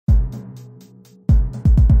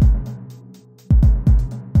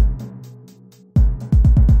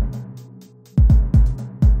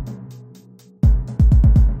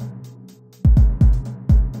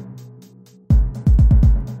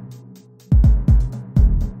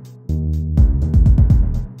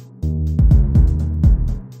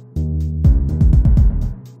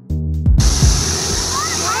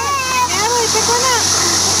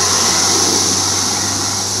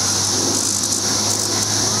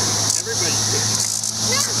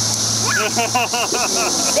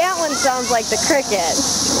That one sounds like the cricket.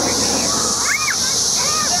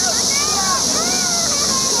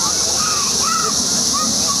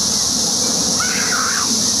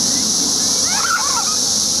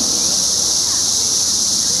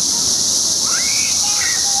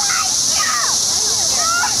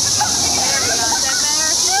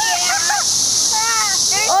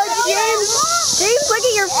 James, look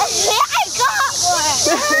at your face. I got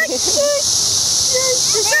one.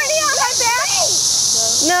 Is there any on my back?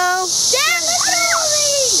 No. Dad, look at all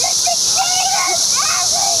these. There's cicadas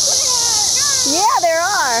everywhere. Yeah, there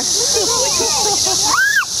are.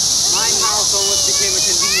 My mouth almost became a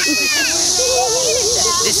convenient place to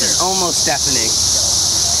land. This is almost deafening.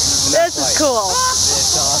 This is cool.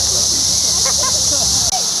 It's awesome.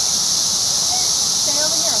 Stay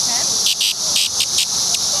over here, okay?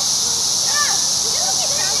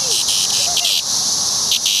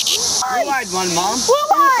 Blue-eyed one, Mom.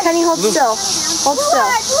 Blue-eyed. Penny, hold still. Hold still.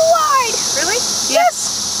 Blue-eyed. Really?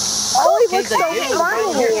 Yes. Oh, he looks so funny.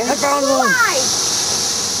 I found one.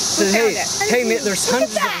 Who found it? Hey, there's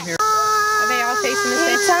hundreds of them here. Are they all facing the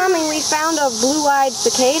Hey, same? Tommy, we found a blue-eyed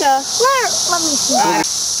cicada. Let me see.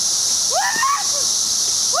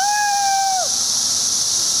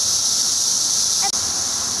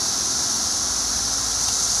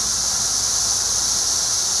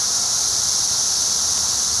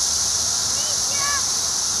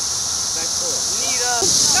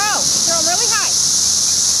 Go! Throw them really high.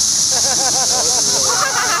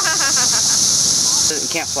 It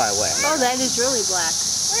can't fly away. Oh, that is really black.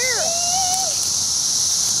 Where?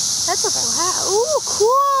 That's a black. Ooh,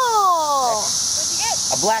 cool. What'd you get?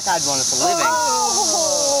 A black-eyed one. It's a living.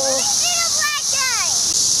 Oh. Let me see the black guy.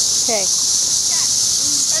 Okay.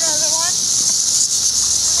 Another one?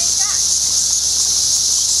 How many you got?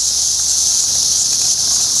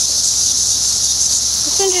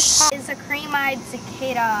 This one just Is a cream-eyed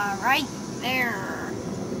cicada right there.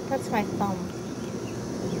 That's my thumb.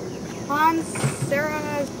 On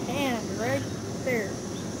Sarah's hand, right there.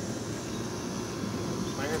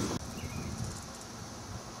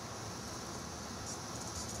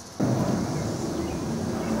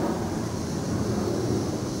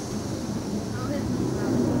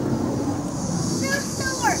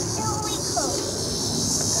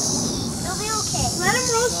 Let him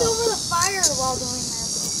roast over the fire while doing that.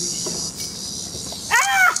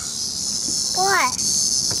 Ah! What?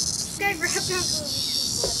 This guy grabbed onto a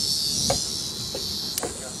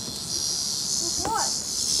What?